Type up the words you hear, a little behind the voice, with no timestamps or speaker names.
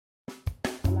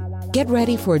Get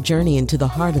ready for a journey into the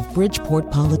heart of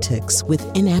Bridgeport politics with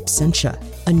In Absentia,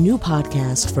 a new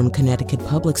podcast from Connecticut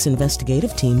Public's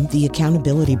investigative team, The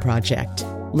Accountability Project.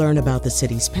 Learn about the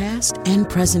city's past and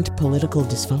present political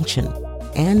dysfunction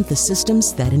and the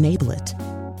systems that enable it.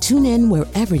 Tune in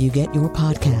wherever you get your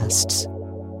podcasts.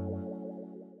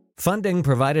 Funding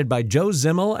provided by Joe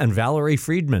Zimmel and Valerie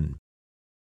Friedman.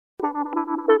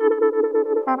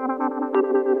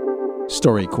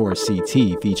 StoryCorps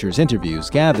CT features interviews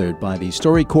gathered by the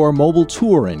StoryCorps Mobile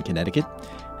Tour in Connecticut.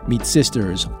 Meet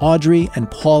sisters Audrey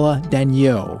and Paula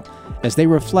Dagneau as they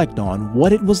reflect on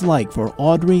what it was like for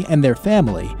Audrey and their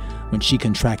family when she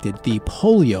contracted the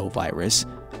polio virus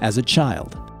as a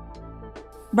child.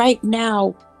 Right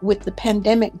now, with the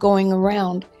pandemic going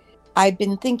around, I've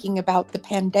been thinking about the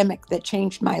pandemic that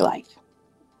changed my life,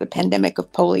 the pandemic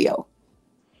of polio.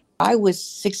 I was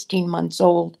 16 months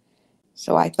old.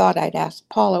 So I thought I'd ask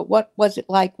Paula, what was it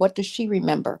like? What does she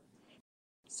remember?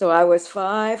 So I was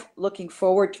 5, looking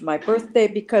forward to my birthday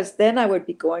because then I would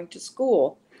be going to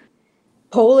school.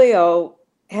 Polio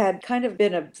had kind of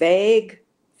been a vague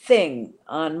thing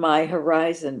on my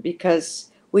horizon because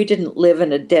we didn't live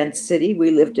in a dense city. We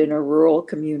lived in a rural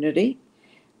community.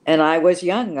 And I was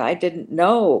young. I didn't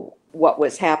know what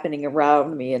was happening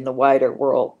around me in the wider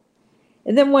world.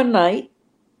 And then one night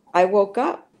I woke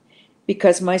up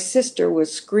because my sister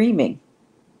was screaming,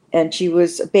 and she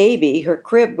was a baby. Her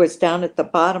crib was down at the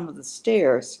bottom of the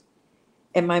stairs,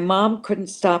 and my mom couldn't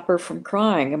stop her from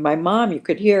crying. And my mom, you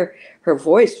could hear her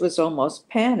voice was almost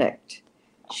panicked.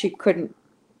 She couldn't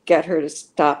get her to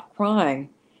stop crying,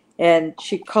 and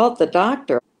she called the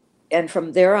doctor. And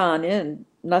from there on in,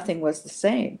 nothing was the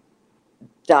same.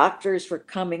 Doctors were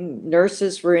coming,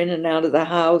 nurses were in and out of the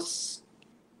house.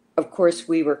 Of course,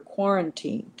 we were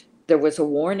quarantined. There was a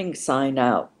warning sign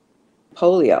out,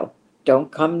 polio, don't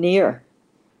come near.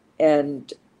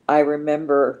 And I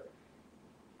remember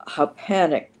how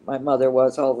panicked my mother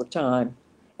was all the time.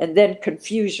 And then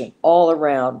confusion all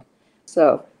around.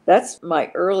 So that's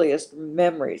my earliest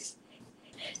memories.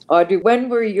 Audrey, when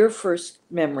were your first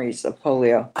memories of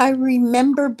polio? I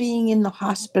remember being in the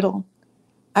hospital.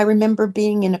 I remember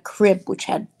being in a crib which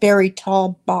had very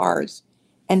tall bars,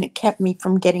 and it kept me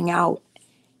from getting out.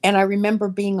 And I remember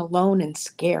being alone and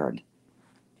scared.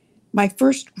 My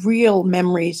first real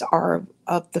memories are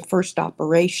of the first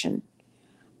operation.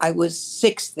 I was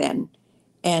 6 then,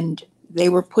 and they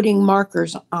were putting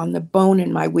markers on the bone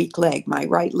in my weak leg. My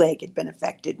right leg had been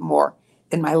affected more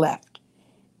than my left.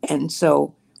 And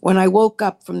so when I woke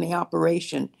up from the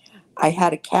operation, I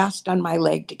had a cast on my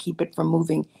leg to keep it from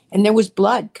moving, and there was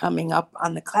blood coming up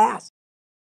on the cast.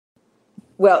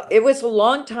 Well, it was a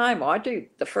long time,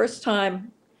 Audrey. The first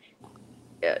time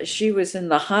she was in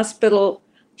the hospital,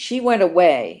 she went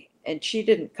away, and she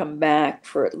didn't come back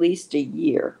for at least a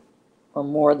year or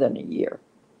more than a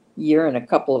year and a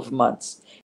couple of months.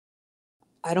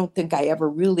 I don't think I ever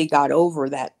really got over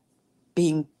that,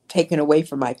 being taken away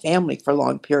from my family for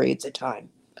long periods of time.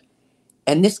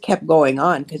 And this kept going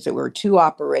on because there were 2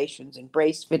 operations and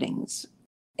brace fittings.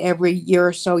 Every year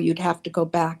or so, you'd have to go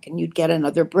back and you'd get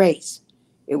another brace.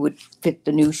 It would fit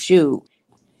the new shoe.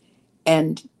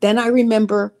 And then I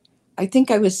remember, I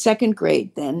think I was 2nd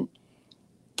grade then,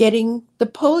 getting the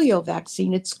polio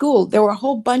vaccine at school. There were a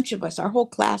whole bunch of us. Our whole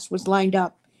class was lined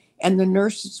up, and the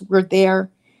nurses were there,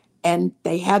 and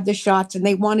they had the shots, and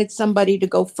they wanted somebody to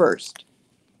go first.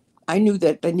 I knew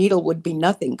that the needle would be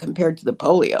nothing compared to the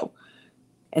polio.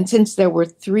 And since there were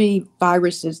 3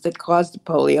 viruses that caused the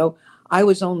polio, I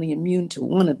was only immune to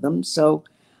one of them, so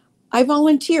I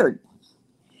volunteered.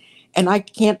 And I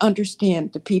can't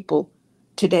understand the people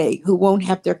today who won't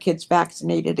have their kids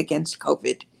vaccinated against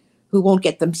COVID, who won't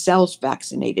get themselves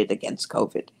vaccinated against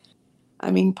COVID.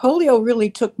 I mean, polio really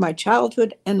took my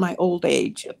childhood and my old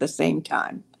age at the same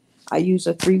time. I use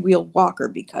a 3-wheel walker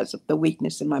because of the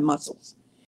weakness in my muscles.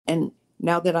 And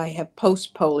now that I have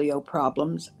post-polio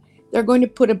problems, they're going to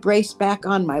put a brace back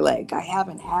on my leg. I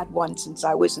haven't had one since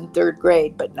I was in 3rd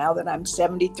grade, but now that I'm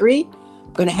 73,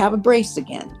 I'm going to have a brace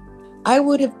again. I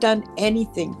would have done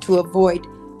anything to avoid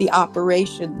the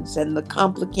operations and the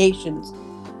complications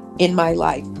in my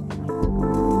life.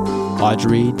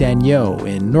 Audrey Dagneau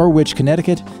in Norwich,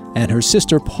 Connecticut, and her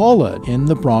sister Paula in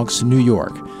the Bronx, New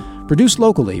York. Produced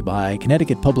locally by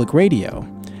Connecticut Public Radio.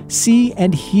 See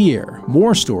and hear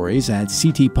more stories at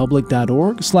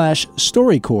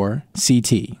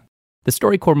ctpublic.org/StoryCorps-CT. The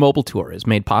StoryCorps Mobile Tour is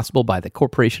made possible by the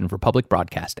Corporation for Public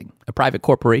Broadcasting, a private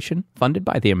corporation funded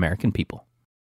by the American people.